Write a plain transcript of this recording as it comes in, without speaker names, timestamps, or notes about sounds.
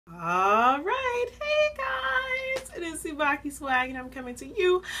TsubakiSwagg, and I'm coming to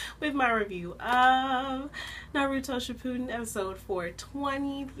you with my review of Naruto Shippuden episode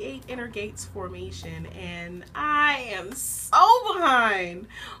 420, the 8 Inner Gates formation. And I am so behind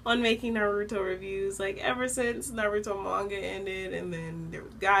on making Naruto reviews. Like, ever since Naruto manga ended, and then there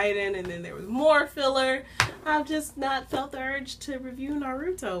was Gaiden, and then there was more filler, I've just not felt the urge to review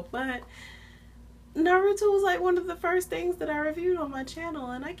Naruto. But Naruto was like one of the first things that I reviewed on my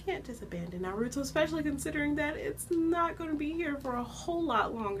channel, and I can't just abandon Naruto, especially considering that it's not going to be here for a whole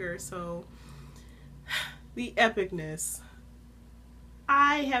lot longer. So, the epicness.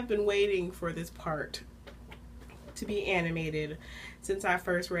 I have been waiting for this part to be animated since I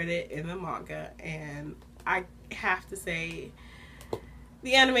first read it in the manga, and I have to say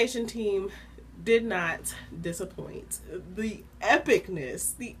the animation team did not disappoint. The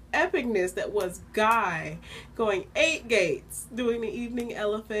epicness that was Guy going 8 gates, doing the evening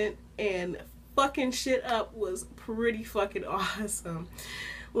elephant and fucking shit up was pretty fucking awesome.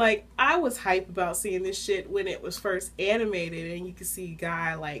 Like, I was hype about seeing this shit when it was first animated, and you could see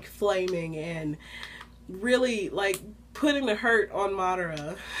Guy like flaming and really like putting the hurt on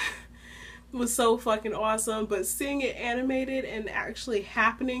Madara. Was so fucking awesome, but seeing it animated and actually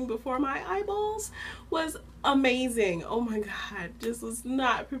happening before my eyeballs was amazing. Oh my god, just was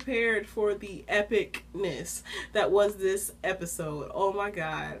not prepared for the epicness that was this episode. Oh my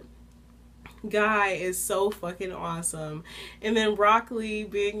god, Guy is so fucking awesome. And then Rock Lee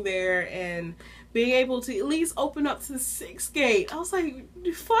being there and being able to at least open up to the 6th gate. I was like,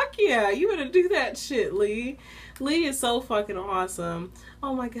 fuck yeah, you better do that shit, Lee. Lee is so fucking awesome.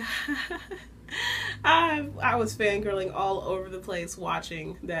 Oh my god. I was fangirling all over the place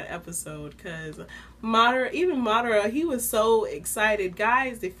watching that episode, because Madara, he was so excited. Guy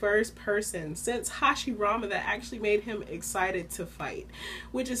is the first person since Hashirama that actually made him excited to fight,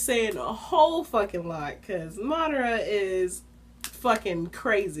 which is saying a whole fucking lot, because Madara is fucking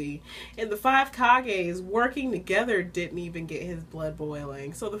crazy, and the 5 Kages working together didn't even get his blood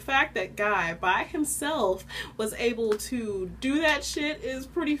boiling. So the fact that Guy by himself was able to do that shit is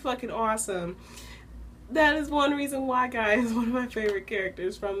pretty fucking awesome. That is one reason why Guy is one of my favorite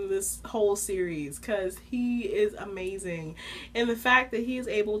characters from this whole series, because he is amazing. And the fact that he is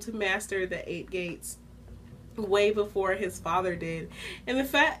able to master the 8 gates way before his father did, and the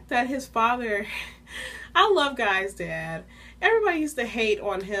fact that his father I love Guy's dad. Everybody used to hate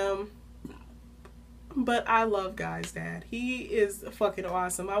on him, but I love Guy's dad. He is fucking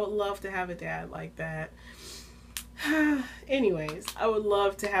awesome. I would love to have a dad like that. Anyways, I would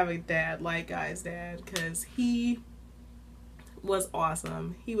love to have a dad like Guy's dad, because he was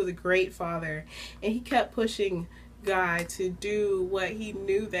awesome. He was a great father, and he kept pushing Guy to do what he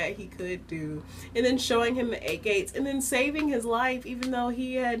knew that he could do, and then showing him the 8 gates, and then saving his life, even though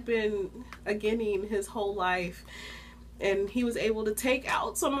he had been a Genin his whole life. And he was able to take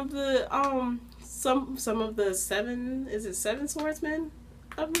out some of the some of the 7 swordsmen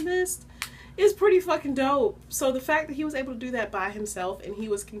of the mist is pretty fucking dope. So the fact that he was able to do that by himself, and he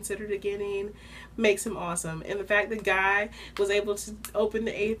was considered a Genin, makes him awesome. And the fact that Guy was able to open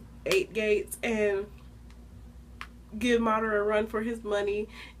the 8 gates and give Madara a run for his money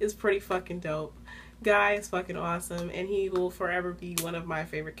is pretty fucking dope. Guy is fucking awesome, and he will forever be one of my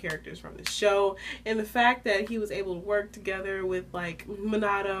favorite characters from the show. And the fact that he was able to work together with like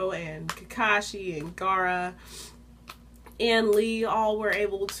Minato and Kakashi and Gaara and Lee, all were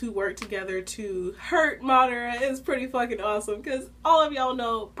able to work together to hurt Madara is pretty fucking awesome, because all of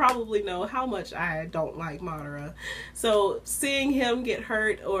y'all probably know how much I don't like Madara. So seeing him get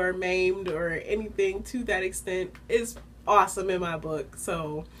hurt or maimed or anything to that extent is awesome in my book.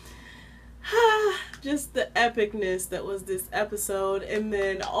 So just the epicness that was this episode. And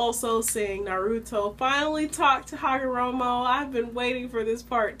then also seeing Naruto finally talk to Hagoromo. I've been waiting for this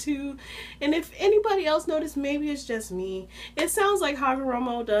part too, and if anybody else noticed, maybe it's just me, it sounds like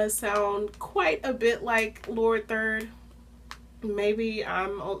Hagoromo does sound quite a bit like Lord Third. Maybe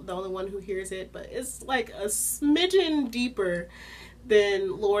I'm the only one who hears it, but it's like a smidgen deeper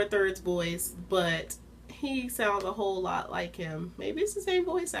than Lord Third's voice, but he sounds a whole lot like him. Maybe it's the same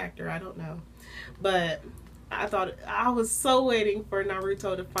voice actor, I don't know. But I was so waiting for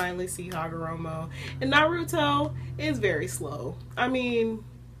Naruto to finally see Hagoromo. And Naruto is very slow. I mean,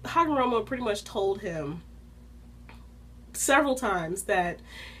 Hagoromo pretty much told him several times that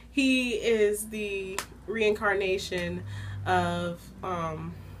he is the reincarnation of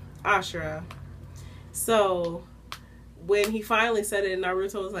Ashura. So when he finally said it,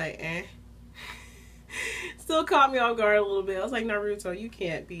 Naruto was like, eh. Still caught me off guard a little bit. I was like, Naruto, you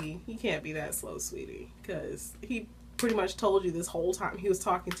can't be that slow, sweetie, because he pretty much told you this whole time he was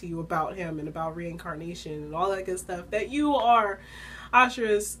talking to you about him and about reincarnation and all that good stuff, that you are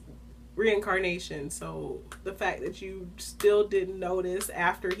Ashura's reincarnation. So the fact that you still didn't notice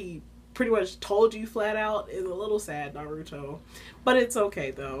after he pretty much told you flat out is a little sad, Naruto. But it's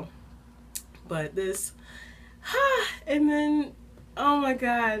okay though. But this, and then, oh my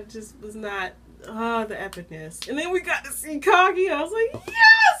god, just was not, the epicness. And then we got to see Kaguya. I was like,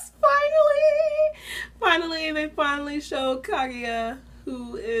 yes, finally! They finally showed Kaguya,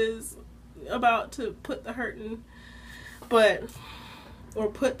 who is about to put the hurt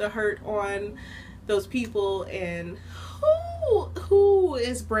on those people. And who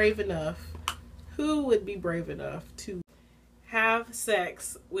is brave enough? Who would be brave enough to have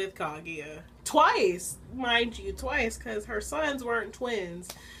sex with Kaguya? Twice, mind you, twice, because her sons weren't twins.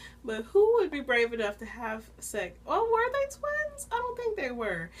 But who would be brave enough to have sex? Oh, were they twins? I don't think they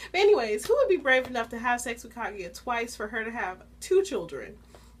were. But anyways, who would be brave enough to have sex with Kaguya twice for her to have 2 children?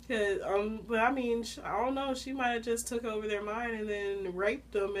 Cause, but I mean, I don't know. She might have just took over their mind and then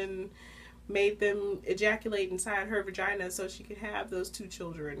raped them and made them ejaculate inside her vagina so she could have those 2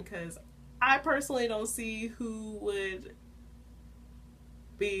 children. Because I personally don't see who would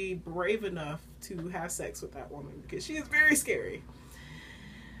be brave enough to have sex with that woman, because she is very scary.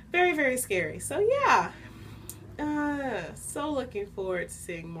 Very, very scary. So yeah, so looking forward to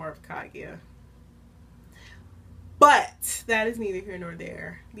seeing more of Kaguya. But that is neither here nor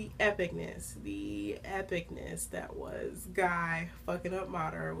there. The epicness that was Guy fucking up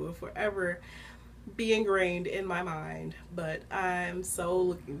Madara will forever be ingrained in my mind. But I'm so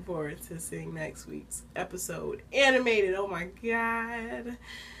looking forward to seeing next week's episode animated. Oh my god.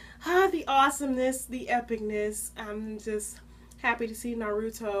 The awesomeness, the epicness. I'm just happy to see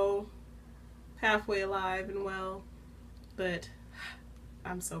Naruto halfway alive and well, but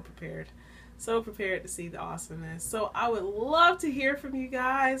I'm so prepared to see the awesomeness. So I would love to hear from you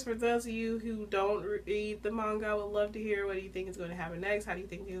guys. For those of you who don't read the manga, I would love to hear, what do you think is going to happen next? How do you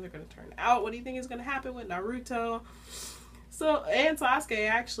think things are going to turn out? What do you think is going to happen with Naruto? So, and Sasuke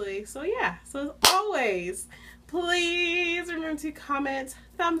actually. So yeah, so as always, please remember to comment,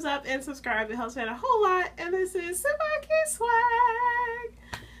 thumbs up, and subscribe. It helps me out a whole lot. And this is TsubakiSwagg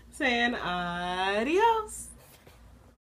saying adios.